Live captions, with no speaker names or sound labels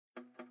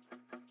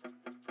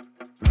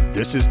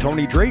This is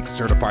Tony Drake,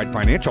 Certified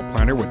Financial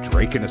Planner with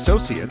Drake &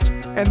 Associates,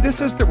 and this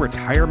is the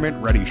Retirement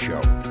Ready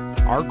Show.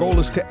 Our goal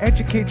is to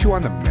educate you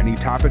on the many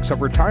topics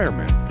of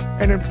retirement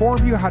and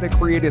inform you how to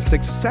create a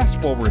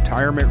successful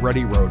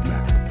retirement-ready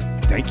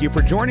roadmap. Thank you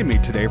for joining me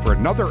today for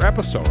another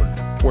episode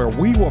where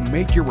we will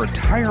make your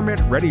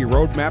retirement-ready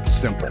roadmap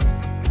simple.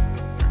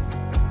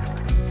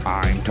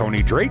 I'm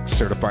Tony Drake,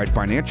 Certified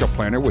Financial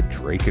Planner with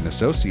Drake &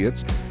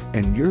 Associates,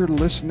 and you're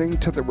listening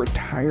to the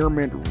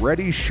Retirement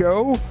Ready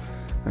Show.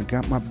 I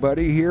got my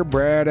buddy here,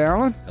 Brad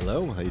Allen.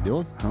 Hello, how you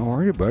doing? How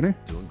are you, buddy?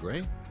 Doing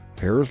great.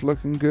 Hair's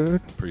looking good.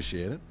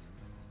 Appreciate it.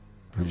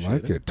 I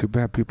like it. Too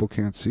bad people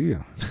can't see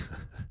you.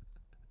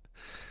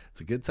 It's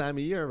a good time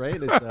of year, right?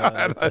 It's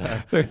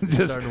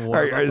starting to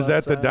warm up is that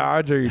outside. the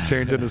dodge? Are you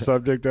changing the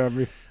subject on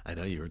me? I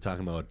know you were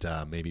talking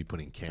about maybe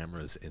putting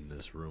cameras in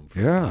this room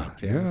for Yeah,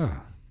 the podcast. yeah.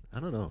 I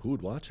don't know. Who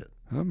would watch it?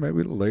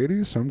 Maybe the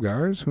ladies, some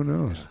guys. Who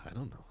knows? I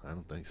don't know. I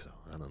don't think so.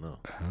 I don't know.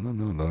 I don't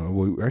know.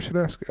 No, I should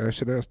ask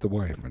the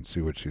wife and see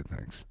what she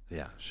thinks.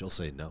 Yeah, she'll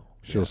say no.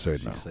 She'll say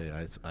she'll no. Say,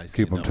 I say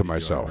Keep them no to you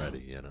myself.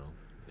 Already, you know.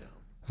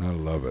 Yeah. I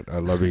love it. I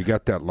love it. You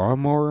got that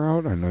lawnmower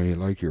out? I know you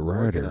like your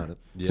Working rider. on it.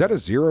 Is that a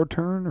zero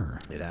turn or?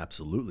 It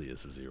absolutely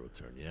is a zero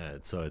turn. Yeah.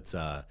 It's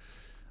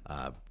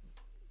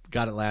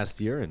got it last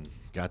year and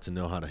got to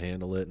know how to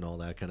handle it and all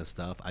that kind of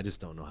stuff. I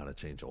just don't know how to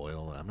change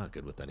oil. I'm not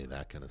good with any of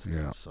that kind of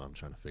stuff, so I'm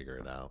trying to figure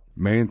it out.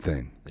 Main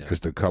thing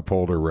is the cup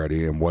holder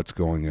ready and what's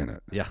going in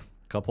it. Yeah,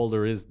 cup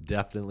holder is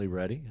definitely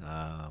ready,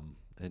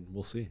 and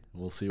we'll see.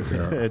 We'll see.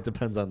 It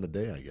depends on the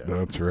day, I guess.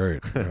 That's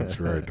right. That's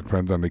right.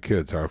 Depends on the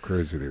kids, how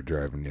crazy they're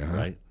driving you, huh?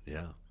 Right,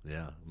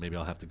 yeah. Maybe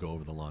I'll have to go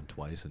over the lawn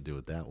twice and do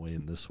it that way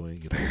and this way.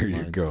 Get There you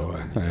lines go.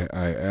 going,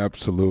 I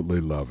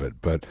absolutely love it.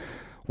 But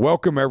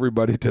welcome,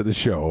 everybody, to the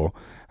show.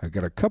 I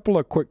got a couple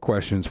of quick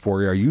questions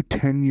for you. Are you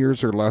 10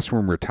 years or less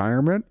from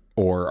retirement,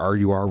 or are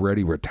you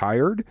already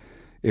retired?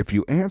 If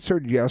you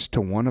answered yes to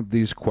one of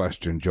these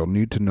questions, you'll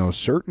need to know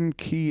certain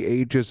key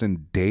ages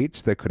and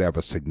dates that could have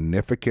a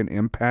significant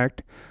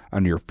impact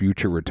on your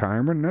future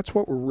retirement. And that's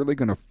what we're really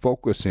going to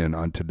focus in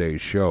on today's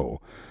show.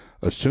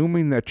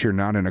 Assuming that you're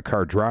not in a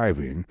car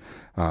driving,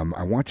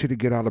 I want you to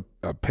get out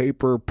a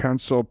paper,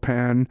 pencil,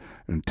 pen,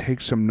 and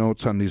take some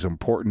notes on these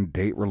important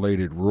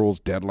date-related rules,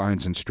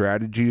 deadlines, and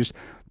strategies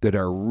that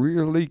are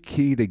really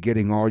key to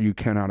getting all you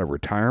can out of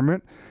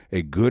retirement.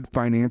 A good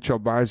financial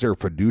advisor or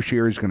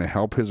fiduciary is going to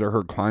help his or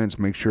her clients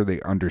make sure they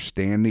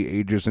understand the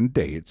ages and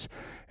dates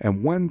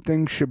and when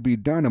things should be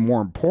done, and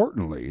more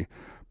importantly,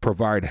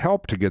 provide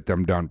help to get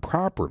them done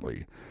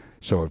properly.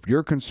 So if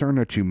you're concerned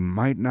that you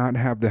might not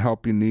have the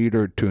help you need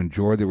or to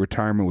enjoy the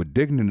retirement with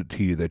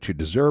dignity that you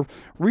deserve,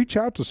 reach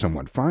out to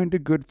someone. Find a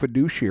good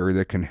fiduciary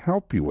that can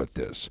help you with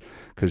this,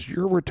 because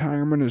your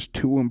retirement is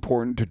too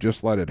important to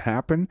just let it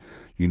happen.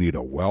 You need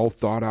a well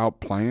thought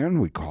out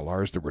plan. We call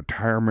ours the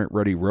Retirement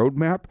Ready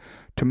Roadmap,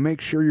 to make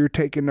sure you're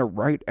taking the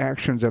right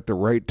actions at the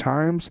right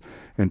times.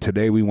 And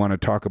today we want to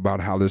talk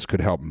about how this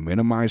could help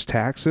minimize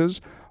taxes,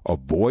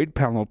 avoid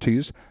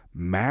penalties,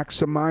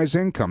 maximize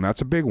income,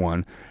 that's a big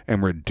one,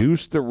 and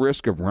reduce the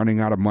risk of running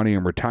out of money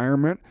in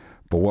retirement.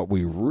 But what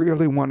we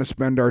really want to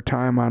spend our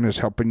time on is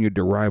helping you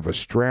derive a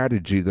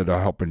strategy that'll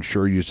help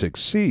ensure you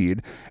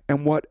succeed,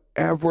 and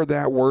whatever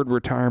that word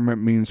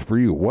retirement means for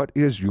you. What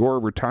is your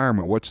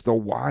retirement? What's the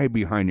why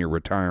behind your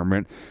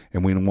retirement?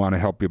 And we want to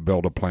help you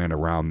build a plan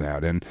around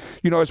that. And,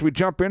 as we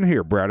jump in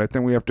here, Brad, I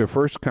think we have to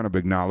first kind of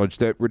acknowledge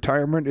that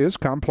retirement is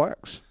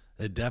complex.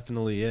 It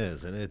definitely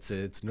is, and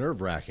it's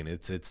nerve-wracking.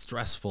 It's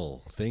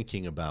stressful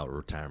thinking about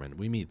retirement.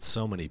 We meet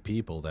so many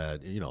people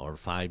that are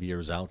 5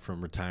 years out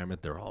from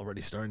retirement. They're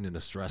already starting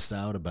to stress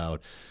out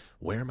about,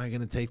 where am I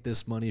going to take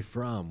this money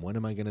from? When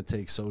am I going to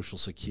take Social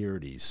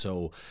Security?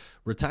 So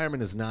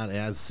retirement is not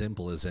as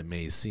simple as it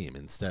may seem.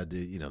 Instead,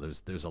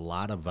 there's a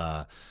lot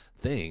of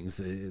things.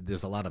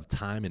 There's a lot of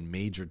time and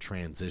major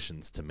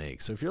transitions to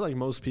make. So if you're like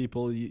most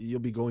people,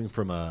 you'll be going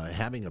from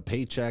having a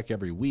paycheck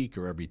every week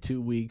or every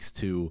 2 weeks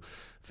to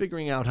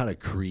figuring out how to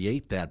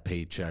create that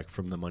paycheck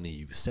from the money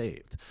you've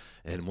saved.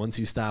 And once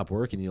you stop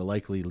working, you'll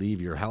likely leave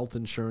your health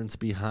insurance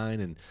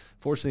behind. And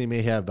fortunately, you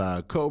may have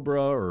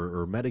COBRA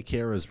or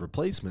Medicare as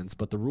replacements,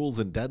 but the rules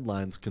and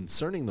deadlines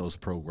concerning those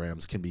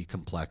programs can be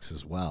complex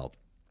as well.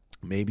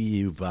 Maybe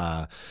you've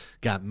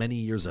got many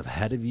years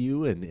ahead of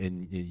you and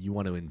you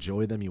want to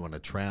enjoy them. You want to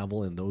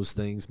travel and those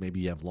things. Maybe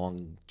you have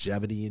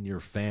longevity in your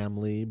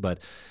family.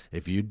 But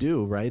if you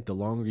do, right, the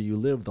longer you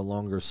live, the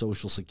longer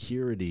Social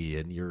Security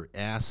and your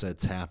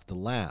assets have to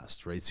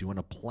last, right? So you want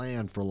to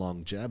plan for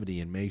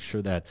longevity and make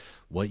sure that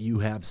what you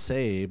have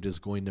saved is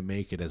going to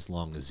make it as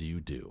long as you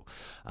do.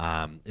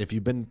 If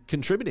you've been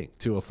contributing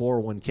to a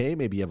 401k,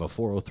 maybe you have a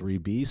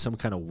 403b, some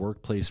kind of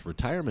workplace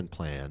retirement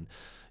plan,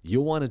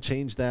 you'll want to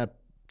change that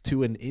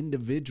to an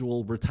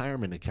individual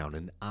retirement account,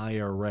 an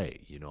IRA.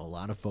 A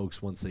lot of folks,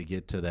 once they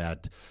get to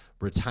that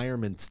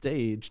retirement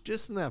stage,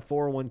 just in that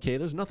 401k,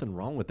 there's nothing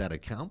wrong with that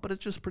account, but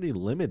it's just pretty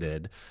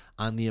limited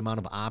on the amount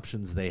of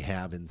options they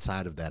have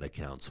inside of that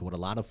account. So what a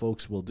lot of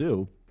folks will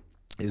do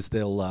is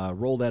they'll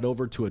roll that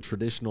over to a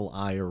traditional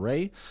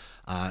IRA,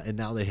 and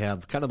now they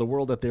have kind of the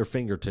world at their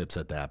fingertips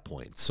at that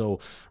point. So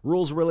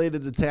rules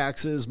related to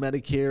taxes,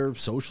 Medicare,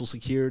 Social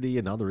Security,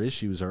 and other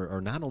issues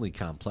are not only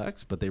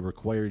complex, but they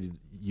require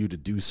you to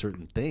do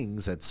certain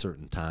things at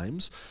certain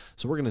times.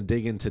 So we're going to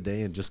dig in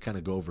today and just kind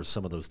of go over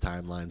some of those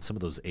timelines, some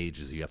of those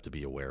ages you have to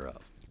be aware of.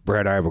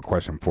 Brad, I have a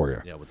question for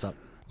you. Yeah, what's up?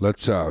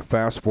 Let's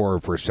fast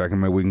forward for a second.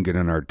 Maybe we can get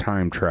in our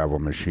time travel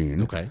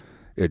machine. Okay.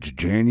 It's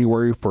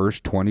January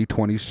 1st,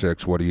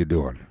 2026. What are you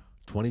doing?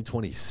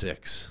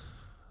 2026.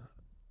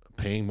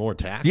 Paying more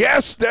taxes.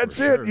 Yes, that's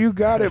it. Sure. You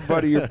got it,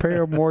 buddy. You're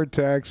paying more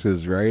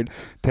taxes, right?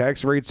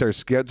 Tax rates are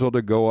scheduled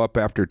to go up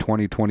after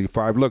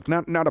 2025. Look,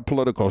 not a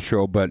political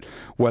show, but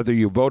whether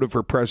you voted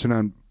for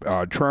President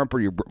Trump or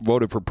you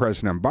voted for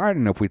President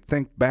Biden, if we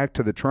think back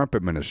to the Trump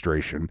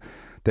administration,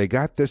 they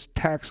got this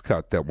tax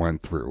cut that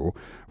went through,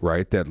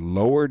 right, that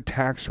lowered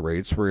tax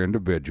rates for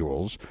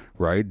individuals,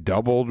 right,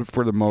 doubled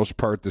for the most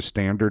part the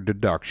standard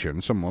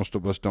deduction, so most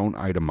of us don't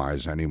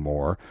itemize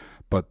anymore.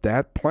 But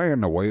that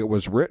plan, the way it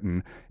was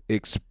written,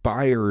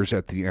 expires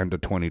at the end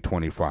of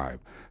 2025.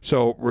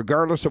 So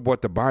regardless of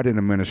what the Biden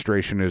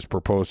administration is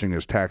proposing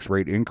as tax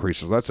rate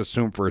increases, let's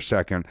assume for a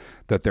second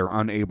that they're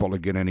unable to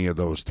get any of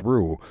those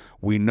through.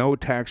 We know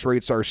tax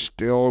rates are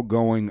still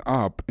going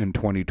up in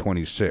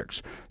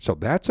 2026. So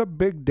that's a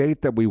big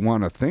date that we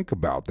want to think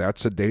about.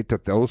 That's a date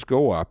that those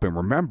go up. And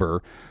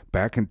remember,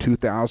 back in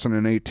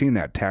 2018,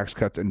 that Tax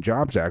Cuts and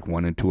Jobs Act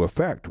went into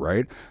effect,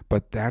 right?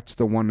 But that's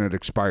the one that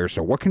expires.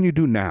 So what can you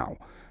do now?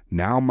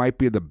 Now might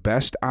be the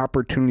best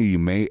opportunity you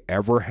may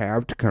ever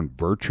have to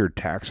convert your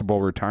taxable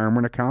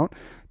retirement account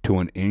to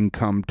an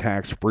income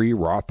tax-free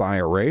Roth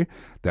IRA.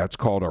 That's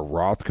called a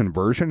Roth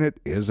conversion. It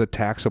is a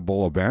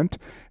taxable event,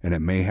 and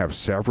it may have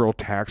several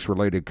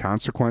tax-related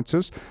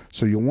consequences.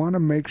 So you want to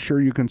make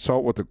sure you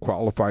consult with a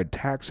qualified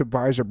tax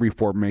advisor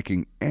before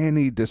making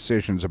any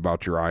decisions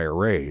about your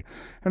IRA.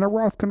 And a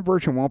Roth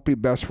conversion won't be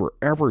best for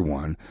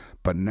everyone,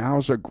 but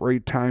now's a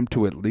great time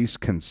to at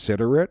least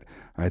consider it.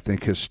 I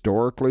think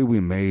historically we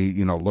may,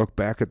 look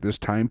back at this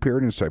time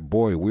period and say,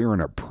 boy, we're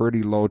in a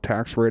pretty low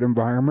tax rate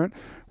environment,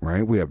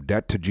 right? We have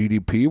debt to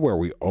GDP where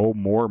we owe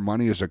more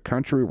money as a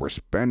country. We're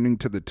spending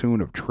to the tune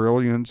of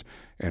trillions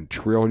and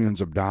trillions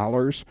of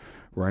dollars,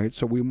 right?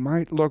 So we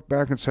might look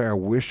back and say, I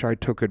wish I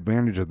took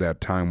advantage of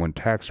that time when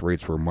tax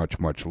rates were much,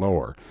 much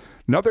lower.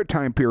 Another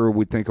time period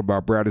we think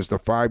about, Brad, is the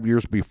 5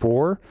 years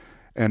before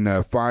and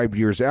 5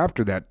 years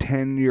after that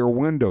 10-year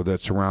window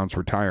that surrounds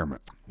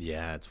retirement.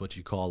 Yeah, it's what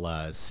you call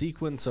a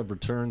sequence of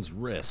returns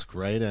risk,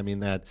 right? I mean,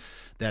 that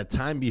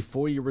time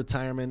before your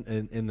retirement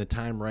and the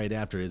time right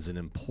after is an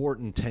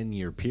important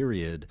 10-year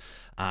period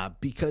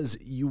because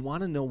you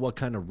want to know what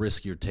kind of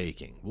risk you're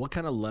taking. What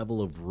kind of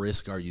level of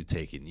risk are you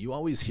taking? You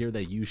always hear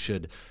that you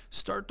should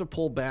start to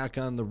pull back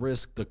on the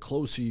risk the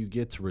closer you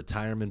get to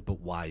retirement, but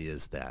why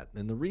is that?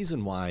 And the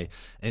reason why,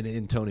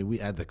 and Tony, we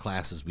at the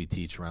classes we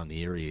teach around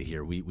the area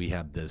here, we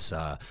have this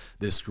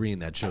screen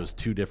that shows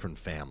two different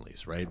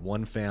families, right?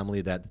 One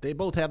family that they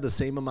both have the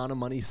same amount of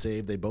money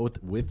saved. They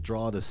both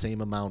withdraw the same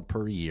amount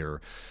per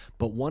year.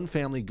 But one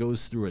family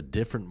goes through a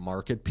different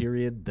market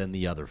period than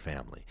the other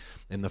family.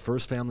 And the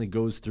first family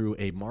goes through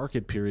a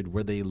market period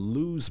where they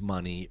lose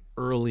money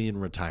early in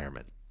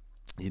retirement.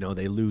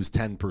 They lose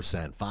 10%,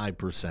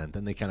 5%,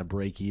 then they kind of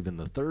break even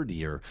the third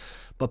year.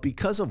 But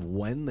because of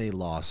when they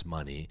lost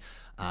money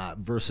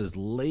versus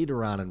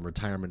later on in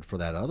retirement for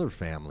that other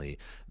family,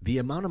 the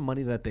amount of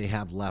money that they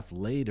have left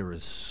later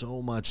is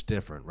so much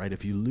different, right?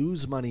 If you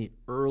lose money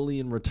early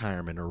in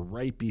retirement or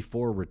right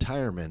before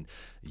retirement,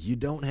 you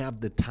don't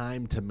have the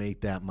time to make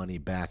that money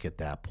back at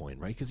that point,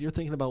 right? Because you're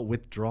thinking about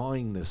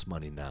withdrawing this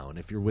money now. And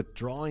if you're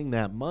withdrawing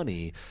that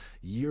money,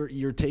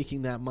 you're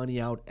taking that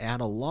money out at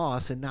a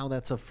loss, and now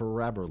that's a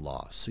forever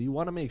loss. So you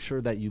want to make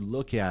sure that you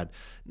look at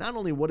not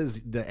only what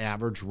is the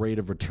average rate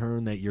of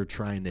return that you're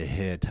trying to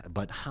hit,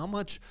 but how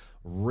much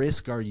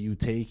risk are you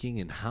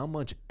taking and how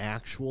much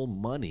actual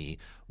money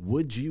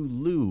would you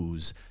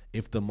lose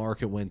if the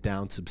market went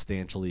down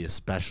substantially,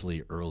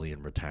 especially early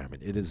in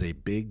retirement. It is a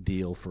big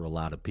deal for a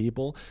lot of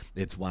people.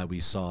 It's why we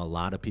saw a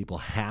lot of people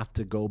have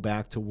to go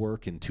back to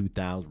work in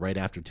 2000, right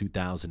after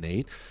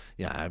 2008.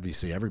 Yeah,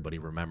 obviously everybody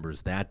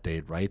remembers that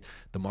date, right?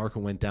 The market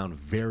went down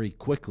very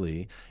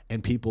quickly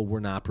and people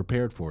were not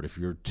prepared for it. If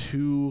you're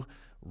too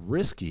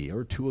risky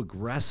or too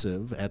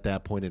aggressive at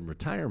that point in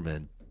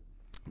retirement,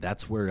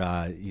 that's where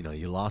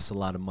you lost a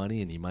lot of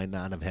money and you might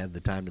not have had the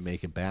time to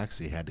make it back,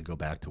 so you had to go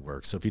back to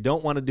work. So if you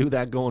don't want to do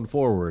that going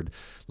forward,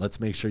 let's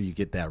make sure you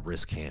get that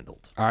risk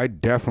handled. I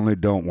definitely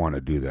don't want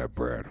to do that,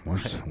 Brad.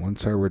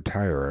 Once I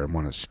retire, I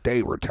want to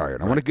stay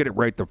retired. I want to get it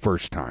right the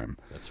first time.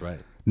 That's right.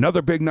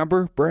 Another big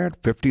number, Brad,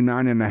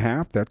 59 and a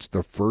half. That's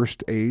the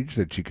first age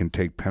that you can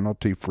take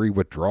penalty-free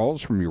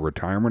withdrawals from your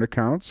retirement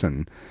accounts.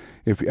 And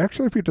if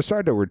you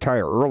decide to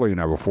retire early and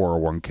have a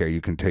 401k,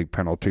 you can take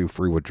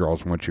penalty-free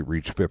withdrawals once you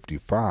reach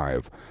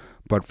 55.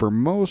 But for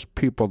most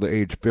people, the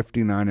age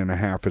 59 and a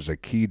half is a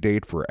key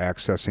date for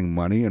accessing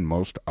money in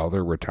most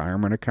other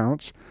retirement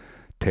accounts.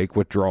 Take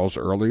withdrawals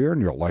earlier,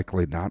 and you'll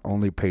likely not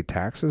only pay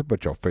taxes,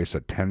 but you'll face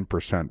a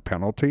 10%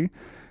 penalty.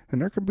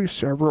 And there can be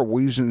several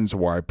reasons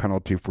why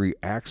penalty-free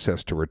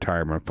access to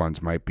retirement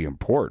funds might be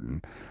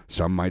important.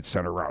 Some might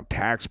center around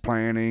tax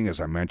planning.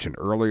 As I mentioned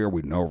earlier,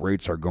 we know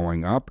rates are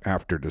going up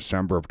after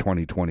December of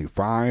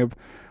 2025.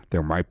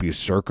 There might be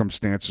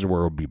circumstances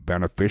where it would be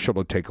beneficial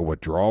to take a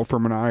withdrawal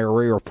from an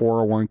IRA or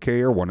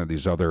 401k or one of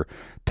these other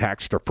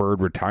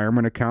tax-deferred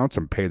retirement accounts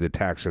and pay the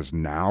taxes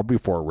now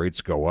before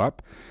rates go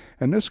up.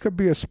 And this could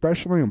be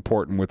especially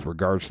important with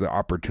regards to the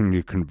opportunity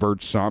to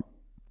convert some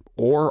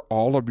or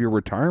all of your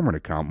retirement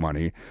account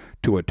money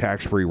to a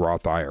tax-free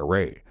Roth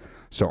IRA.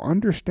 So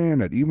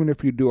understand that even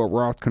if you do a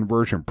Roth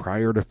conversion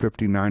prior to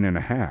 59 and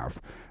a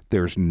half,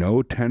 there's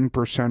no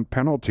 10%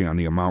 penalty on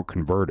the amount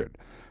converted.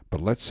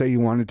 But let's say you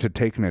wanted to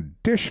take an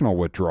additional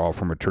withdrawal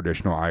from a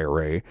traditional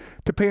IRA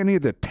to pay any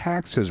of the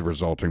taxes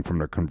resulting from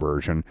the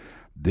conversion,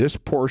 this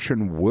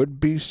portion would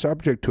be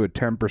subject to a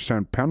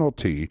 10%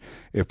 penalty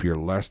if you're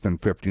less than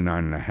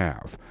 59 and a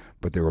half,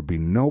 but there will be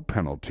no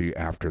penalty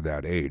after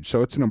that age.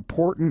 So it's an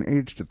important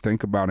age to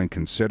think about and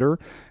consider.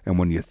 And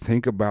when you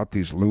think about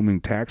these looming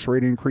tax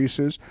rate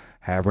increases,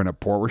 having a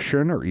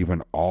portion or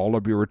even all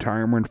of your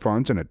retirement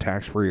funds in a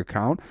tax-free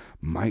account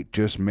might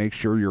just make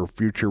sure your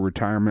future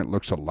retirement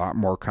looks a lot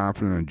more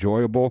confident and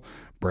enjoyable.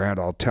 Brad,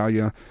 I'll tell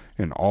you,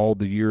 in all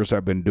the years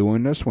I've been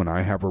doing this, when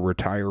I have a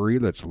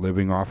retiree that's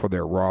living off of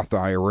their Roth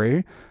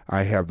IRA,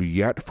 I have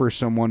yet for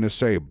someone to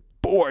say,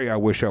 boy, I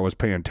wish I was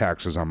paying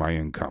taxes on my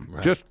income.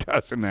 Right. Just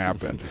doesn't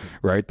happen,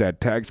 right? That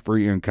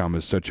tax-free income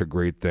is such a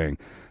great thing.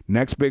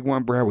 Next big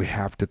one, Brad, we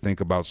have to think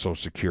about Social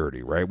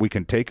Security, right? We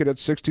can take it at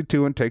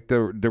 62 and take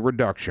the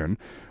reduction.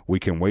 We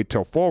can wait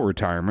till full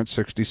retirement,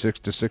 66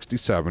 to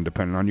 67,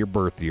 depending on your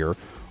birth year.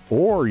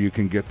 Or you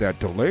can get that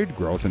delayed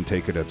growth and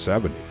take it at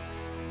 70.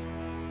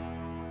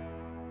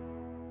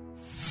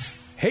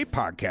 Hey,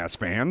 podcast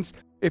fans,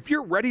 if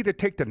you're ready to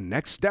take the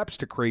next steps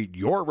to create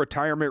your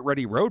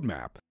retirement-ready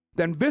roadmap,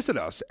 then visit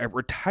us at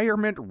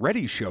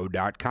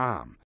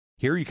retirementreadyshow.com.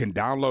 Here you can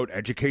download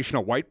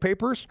educational white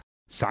papers,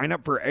 sign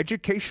up for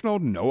educational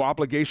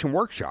no-obligation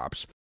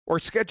workshops, or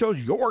schedule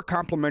your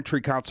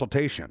complimentary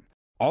consultation.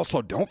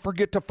 Also, don't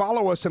forget to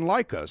follow us and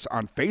like us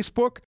on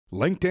Facebook,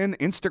 LinkedIn,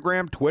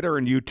 Instagram, Twitter,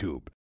 and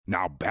YouTube.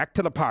 Now back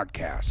to the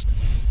podcast.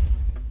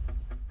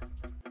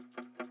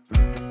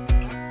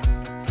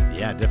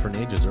 Yeah, different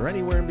ages or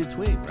anywhere in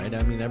between, right?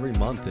 I mean, every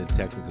month it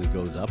technically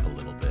goes up a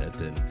little bit,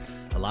 and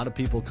a lot of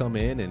people come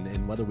in,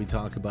 and whether we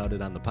talk about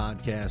it on the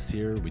podcast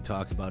here, we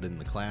talk about it in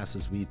the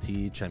classes we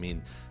teach. I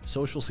mean,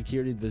 Social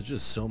Security, there's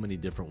just so many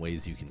different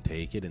ways you can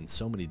take it and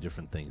so many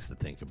different things to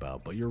think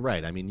about. But you're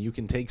right. I mean, you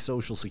can take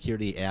Social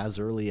Security as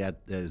early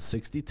as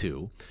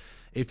 62.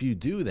 If you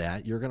do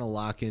that, you're going to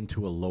lock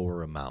into a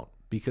lower amount,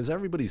 because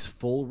everybody's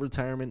full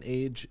retirement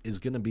age is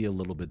going to be a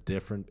little bit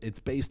different.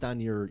 It's based on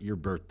your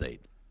birth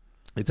date.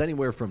 It's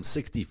anywhere from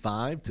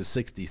 65 to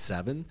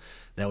 67.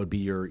 That would be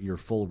your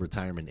full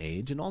retirement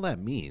age. And all that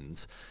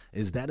means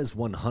is that is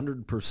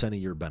 100% of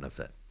your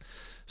benefit.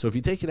 So if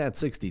you take it at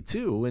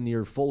 62 and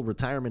your full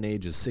retirement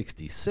age is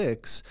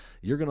 66,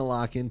 you're going to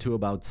lock into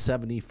about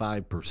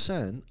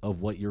 75%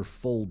 of what your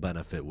full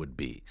benefit would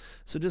be.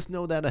 So just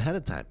know that ahead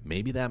of time.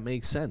 Maybe that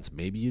makes sense.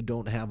 Maybe you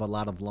don't have a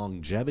lot of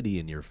longevity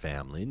in your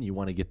family and you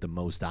want to get the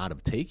most out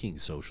of taking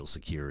Social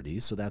Security,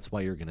 so that's why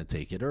you're going to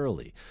take it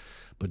early.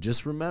 But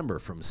just remember,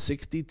 from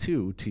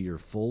 62 to your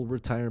full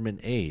retirement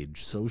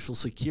age, Social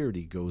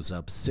Security goes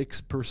up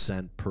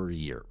 6% per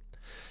year.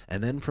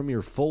 And then from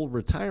your full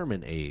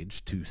retirement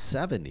age to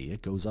 70,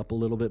 it goes up a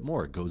little bit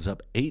more. It goes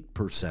up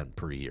 8%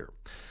 per year.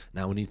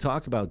 Now, when you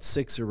talk about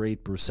 6 or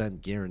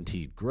 8%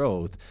 guaranteed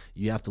growth,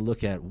 you have to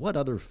look at what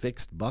other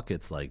fixed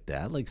buckets like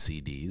that, like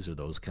CDs or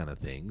those kind of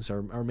things,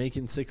 are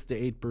making 6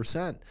 to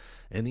 8%.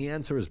 And the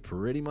answer is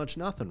pretty much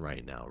nothing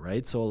right now,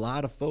 right? So a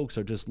lot of folks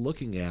are just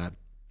looking at,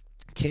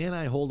 can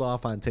I hold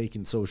off on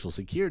taking Social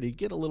Security,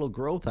 get a little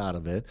growth out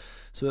of it,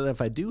 so that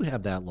if I do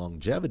have that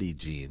longevity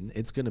gene,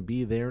 it's going to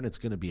be there and it's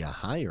going to be a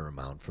higher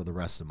amount for the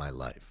rest of my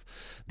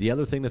life. The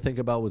other thing to think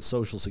about with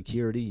Social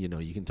Security, you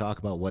can talk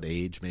about what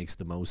age makes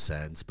the most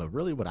sense, but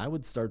really what I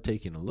would start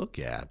taking a look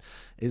at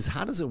is,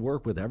 how does it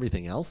work with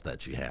everything else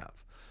that you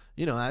have?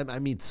 I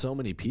meet so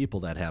many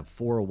people that have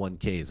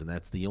 401ks, and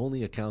that's the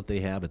only account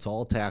they have. It's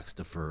all tax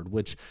deferred,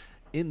 which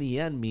in the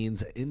end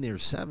means in their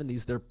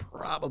 70s, they're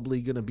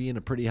probably going to be in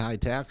a pretty high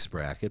tax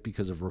bracket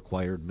because of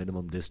required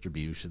minimum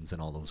distributions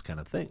and all those kind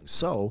of things.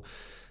 So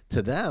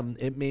to them,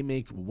 it may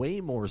make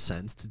way more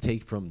sense to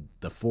take from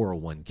the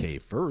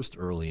 401k first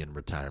early in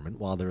retirement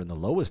while they're in the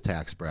lowest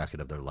tax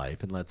bracket of their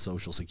life and let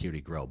Social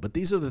Security grow. But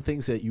these are the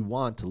things that you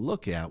want to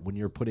look at when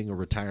you're putting a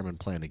retirement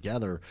plan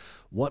together.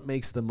 What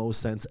makes the most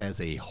sense as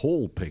a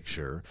whole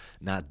picture,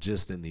 not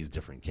just in these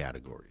different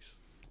categories.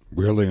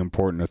 Really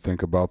important to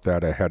think about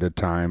that ahead of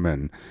time,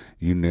 and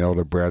you nailed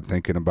it, Brad,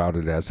 thinking about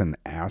it as an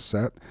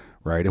asset,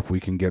 right? If we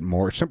can get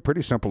more, it's a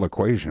pretty simple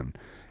equation.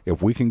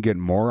 If we can get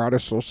more out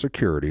of Social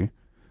Security,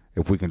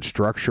 if we can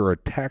structure a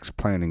tax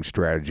planning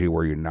strategy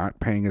where you're not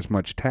paying as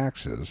much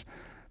taxes,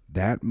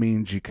 that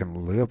means you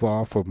can live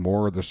off of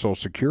more of the Social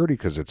Security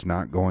because it's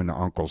not going to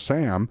Uncle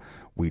Sam.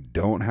 We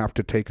don't have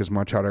to take as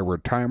much out of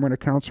retirement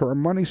accounts, so our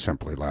money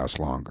simply lasts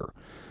longer.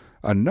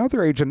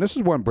 Another age, and this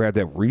is one, Brad,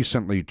 that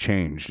recently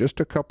changed. Just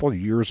a couple of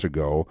years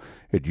ago,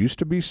 it used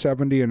to be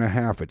 70 and a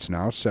half. It's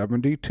now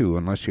 72,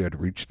 unless you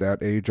had reached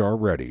that age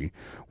already,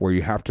 where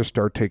you have to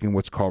start taking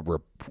what's called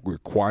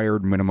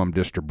required minimum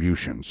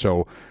distribution.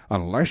 So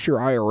unless your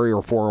IRA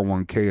or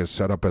 401k is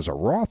set up as a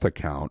Roth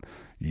account,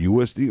 you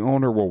as the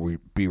owner will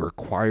be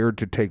required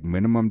to take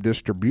minimum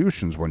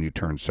distributions when you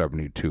turn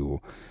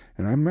 72.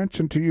 And I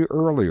mentioned to you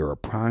earlier, a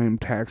prime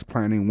tax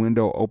planning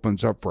window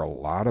opens up for a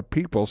lot of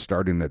people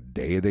starting the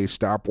day they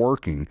stop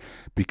working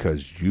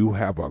because you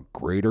have a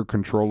greater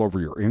control over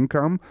your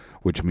income,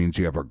 which means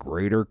you have a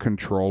greater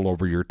control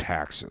over your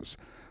taxes.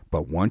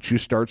 But once you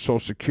start Social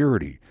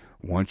Security,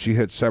 once you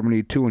hit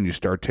 72 and you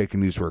start taking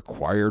these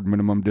required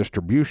minimum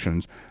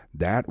distributions,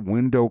 that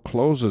window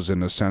closes in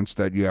the sense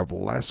that you have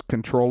less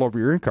control over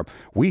your income.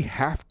 We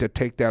have to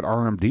take that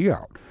RMD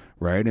out.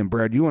 Right? And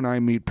Brad, you and I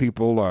meet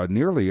people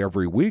nearly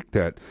every week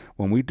that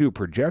when we do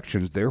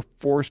projections, they're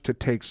forced to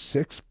take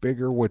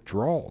six-figure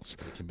withdrawals.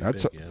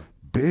 That's big,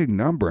 a big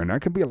number, and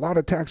that can be a lot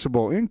of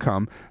taxable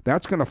income.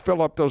 That's going to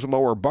fill up those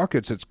lower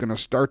buckets. It's going to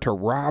start to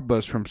rob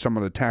us from some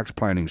of the tax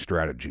planning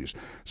strategies.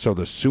 So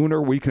the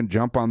sooner we can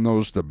jump on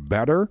those, the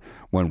better.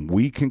 When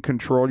we can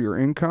control your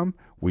income,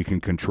 we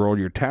can control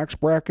your tax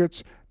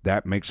brackets.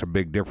 That makes a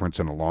big difference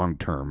in the long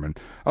term. And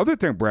other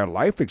thing, Brad,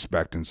 life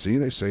expectancy,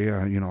 they say,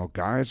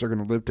 guys are going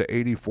to live to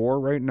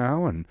 84 right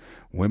now and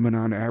women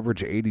on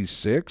average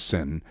 86.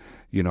 And,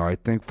 I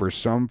think for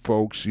some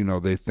folks,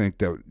 they think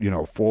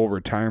that, full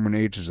retirement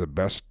age is the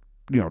best,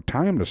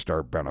 time to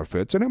start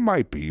benefits. And it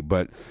might be,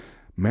 but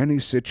many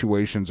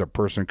situations a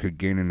person could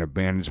gain an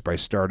advantage by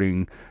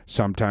starting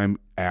sometime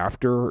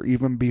after or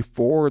even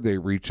before they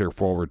reach their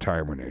full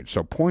retirement age.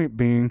 So point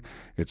being,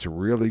 it's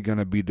really going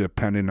to be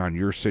dependent on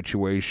your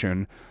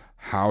situation,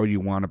 how you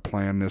want to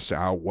plan this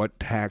out, what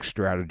tax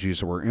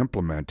strategies we're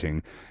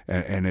implementing,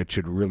 and it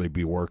should really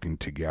be working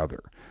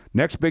together.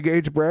 Next big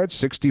age, Brad,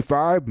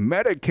 65,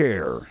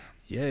 Medicare.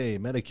 Yay,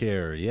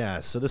 Medicare.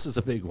 Yeah, so this is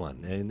a big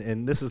one.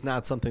 And this is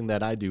not something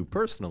that I do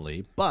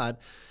personally,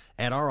 but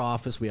at our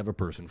office, we have a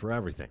person for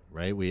everything,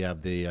 right? We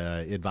have the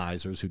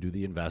advisors who do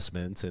the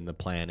investments and the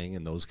planning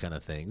and those kind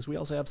of things. We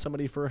also have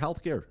somebody for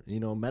healthcare.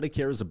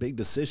 Medicare is a big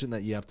decision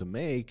that you have to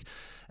make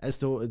as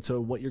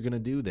to what you're going to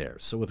do there.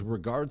 So with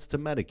regards to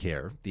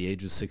Medicare, the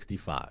age is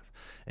 65.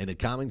 And a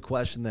common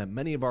question that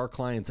many of our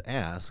clients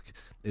ask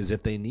is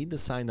if they need to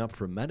sign up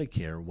for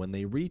Medicare when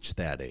they reach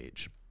that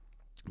age.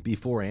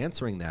 Before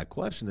answering that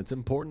question, it's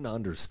important to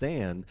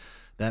understand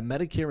that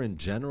Medicare in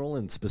general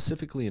and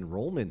specifically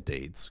enrollment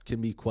dates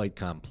can be quite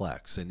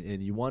complex. And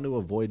you want to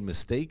avoid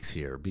mistakes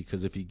here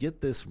because if you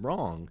get this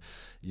wrong,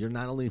 you're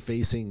not only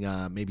facing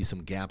maybe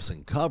some gaps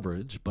in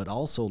coverage, but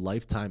also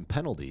lifetime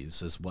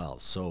penalties as well.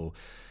 So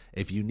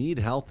if you need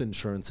health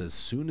insurance as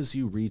soon as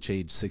you reach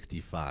age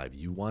 65,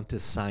 you want to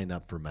sign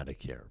up for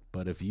Medicare.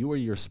 But if you or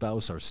your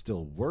spouse are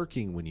still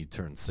working when you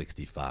turn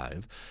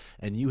 65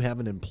 and you have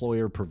an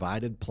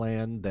employer-provided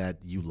plan that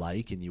you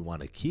like and you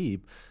want to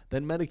keep,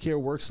 then Medicare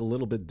works a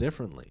little bit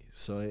differently.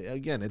 So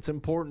again, it's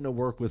important to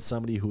work with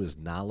somebody who is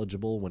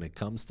knowledgeable when it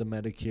comes to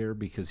Medicare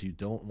because you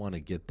don't want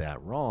to get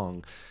that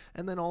wrong.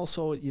 And then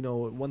also,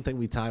 one thing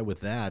we tie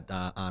with that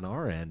on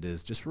our end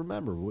is just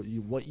remember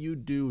what you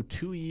do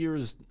 2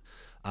 years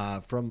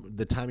from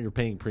the time you're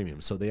paying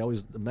premiums. So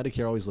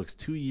Medicare always looks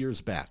 2 years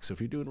back. So if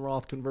you're doing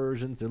Roth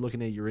conversions, they're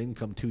looking at your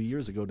income 2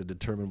 years ago to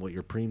determine what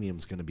your premium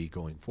is going to be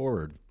going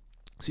forward.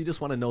 So you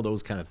just want to know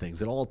those kind of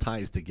things. It all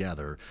ties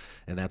together,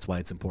 and that's why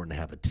it's important to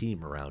have a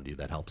team around you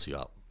that helps you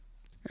out.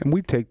 And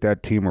we take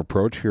that team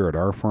approach here at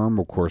our firm.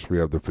 Of course, we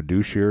have the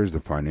fiduciaries, the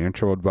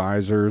financial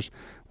advisors.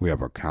 We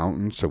have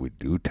accountants, so we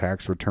do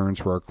tax returns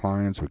for our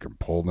clients. We can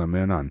pull them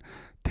in on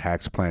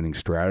tax planning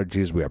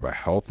strategies. We have a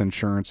health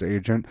insurance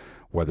agent,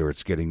 whether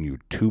it's getting you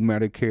to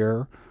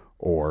Medicare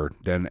or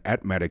then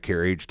at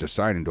Medicare age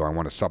deciding, do I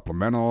want a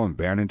supplemental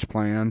advantage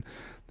plan?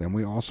 Then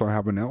we also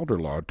have an elder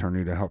law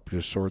attorney to help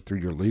you sort through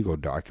your legal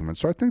documents.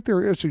 So I think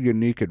there is a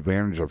unique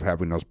advantage of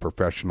having those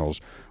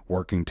professionals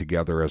working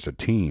together as a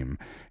team.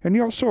 And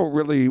you also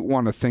really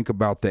want to think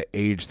about the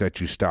age that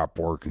you stop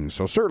working.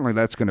 So certainly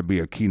that's going to be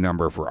a key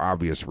number for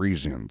obvious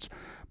reasons.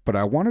 But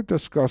I want to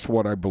discuss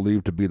what I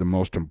believe to be the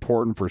most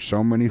important for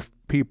so many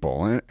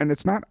people. And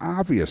it's not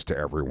obvious to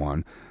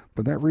everyone,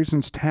 but that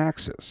reason's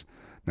taxes.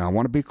 Now, I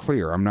want to be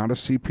clear. I'm not a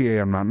CPA.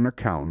 I'm not an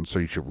accountant, so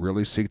you should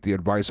really seek the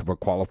advice of a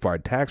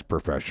qualified tax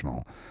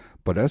professional.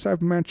 But as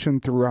I've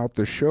mentioned throughout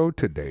the show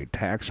today,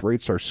 tax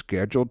rates are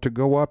scheduled to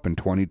go up in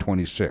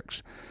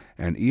 2026.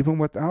 And even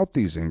without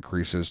these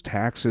increases,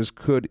 taxes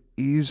could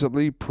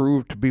easily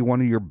prove to be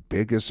one of your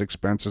biggest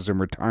expenses in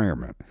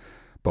retirement.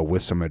 But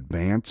with some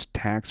advanced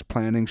tax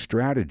planning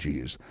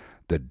strategies,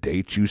 the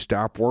date you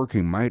stop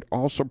working might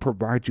also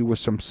provide you with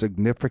some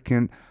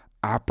significant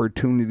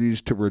opportunities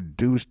to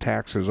reduce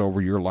taxes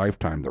over your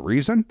lifetime. The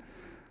reason?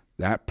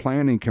 that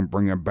planning can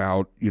bring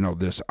about,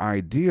 this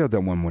idea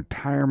that when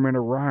retirement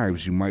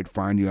arrives, you might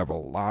find you have a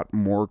lot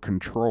more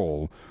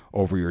control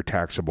over your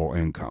taxable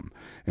income,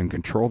 and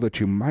control that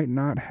you might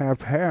not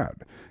have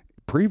had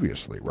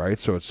previously, right?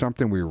 So it's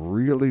something we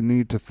really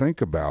need to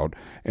think about,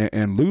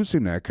 and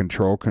losing that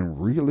control can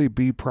really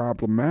be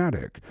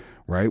problematic,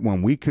 right?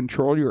 When we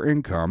control your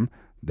income,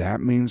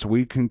 that means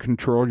we can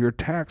control your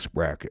tax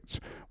brackets.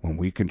 When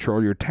we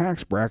control your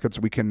tax brackets,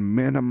 we can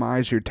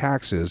minimize your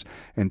taxes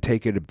and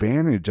take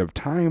advantage of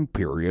time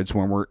periods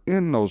when we're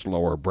in those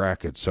lower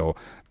brackets. So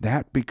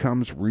that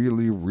becomes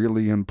really,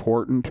 really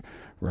important,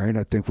 right?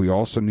 I think we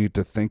also need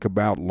to think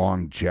about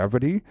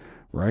longevity,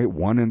 right?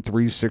 1 in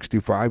 3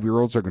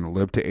 65-year-olds are going to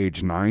live to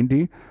age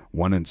 90.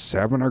 1 in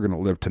 7 are going to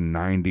live to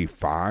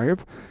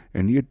 95.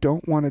 And you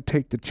don't want to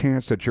take the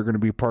chance that you're going to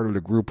be part of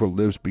the group who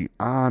lives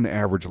beyond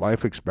average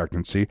life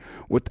expectancy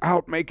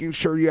without making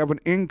sure you have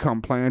an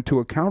income plan to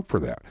account for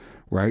that,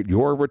 right?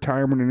 Your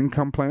retirement and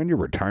income plan, your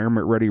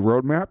retirement ready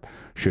roadmap,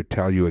 should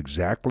tell you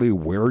exactly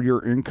where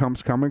your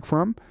income's coming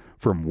from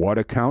what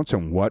accounts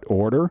and what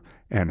order,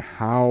 and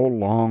how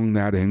long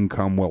that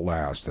income will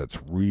last. That's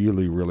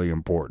really, really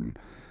important.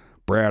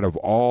 Brad, of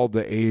all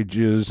the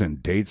ages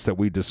and dates that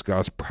we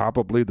discussed,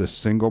 probably the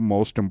single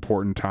most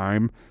important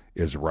time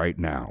is right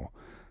now.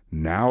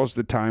 Now's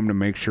the time to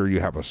make sure you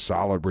have a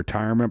solid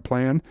retirement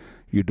plan.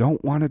 You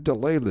don't want to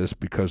delay this,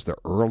 because the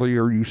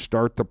earlier you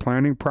start the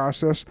planning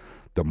process,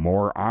 the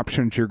more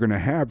options you're going to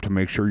have to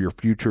make sure your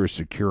future is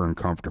secure and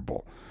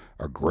comfortable.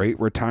 A great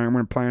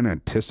retirement plan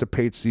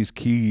anticipates these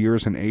key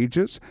years and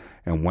ages,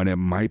 and when it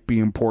might be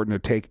important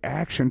to take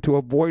action to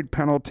avoid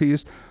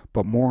penalties,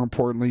 but more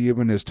importantly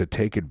even is to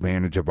take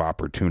advantage of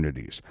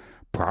opportunities.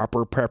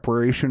 Proper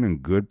preparation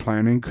and good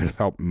planning could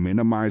help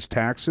minimize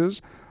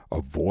taxes,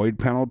 avoid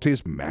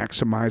penalties,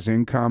 maximize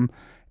income,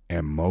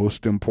 and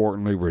most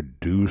importantly,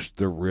 reduce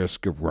the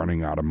risk of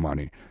running out of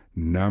money.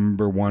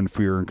 Number one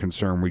fear and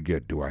concern we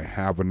get: do I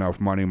have enough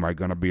money? Am I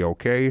going to be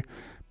okay?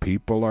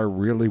 People are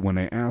really, when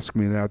they ask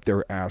me that,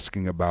 they're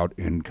asking about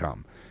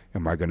income.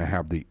 Am I going to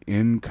have the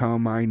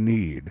income I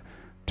need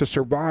to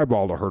survive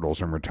all the hurdles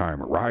in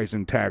retirement?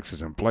 Rising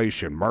taxes,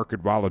 inflation,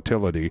 market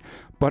volatility,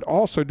 but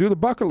also do the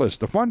bucket list,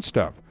 the fun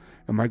stuff.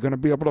 Am I going to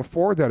be able to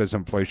afford that as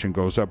inflation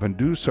goes up, and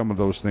do some of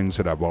those things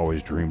that I've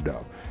always dreamed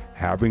of?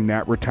 Having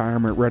that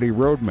retirement-ready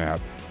roadmap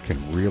can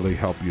really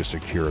help you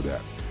secure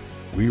that.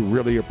 We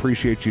really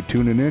appreciate you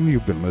tuning in.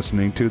 You've been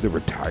listening to the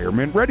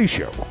Retirement Ready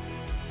Show.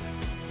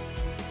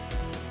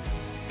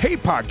 Hey,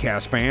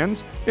 podcast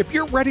fans, if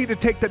you're ready to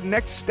take the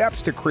next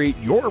steps to create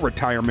your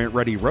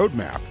retirement-ready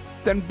roadmap,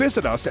 then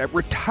visit us at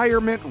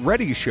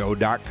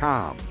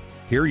retirementreadyshow.com.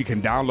 Here you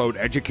can download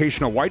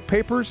educational white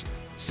papers,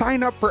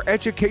 sign up for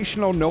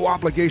educational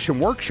no-obligation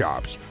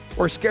workshops,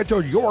 or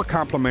schedule your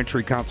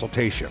complimentary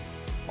consultation.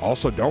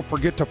 Also, don't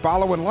forget to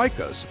follow and like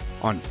us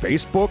on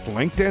Facebook,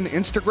 LinkedIn,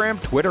 Instagram,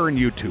 Twitter, and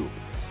YouTube.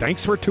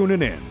 Thanks for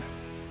tuning in.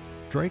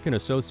 Drake &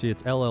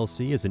 Associates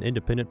LLC is an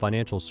independent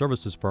financial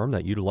services firm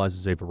that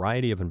utilizes a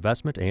variety of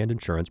investment and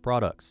insurance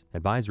products.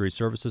 Advisory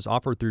services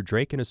offered through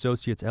Drake &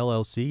 Associates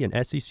LLC,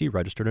 an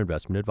SEC-registered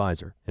investment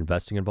advisor.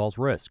 Investing involves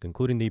risk,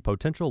 including the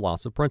potential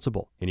loss of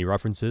principal. Any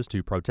references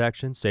to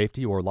protection,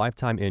 safety, or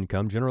lifetime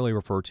income generally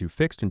refer to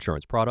fixed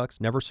insurance products,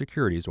 never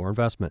securities or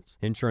investments.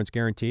 Insurance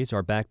guarantees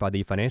are backed by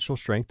the financial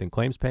strength and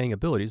claims-paying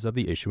abilities of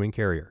the issuing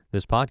carrier.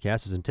 This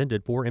podcast is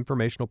intended for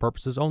informational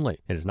purposes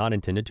only. It is not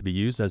intended to be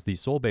used as the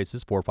sole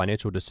basis for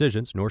financial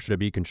decisions, nor should it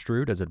be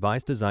construed as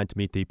advice designed to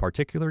meet the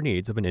particular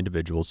needs of an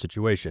individual's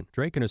situation.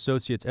 Drake &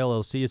 Associates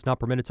LLC is not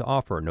permitted to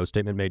offer. No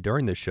statement made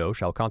during this show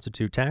shall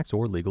constitute tax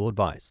or legal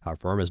advice. Our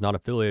firm is not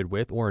affiliated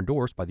with or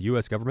endorsed by the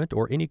U.S. government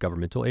or any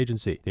governmental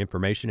agency. The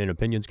information and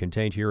opinions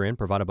contained herein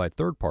provided by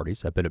third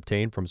parties have been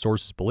obtained from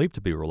sources believed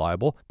to be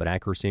reliable, but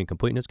accuracy and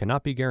completeness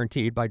cannot be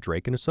guaranteed by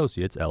Drake &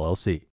 Associates LLC.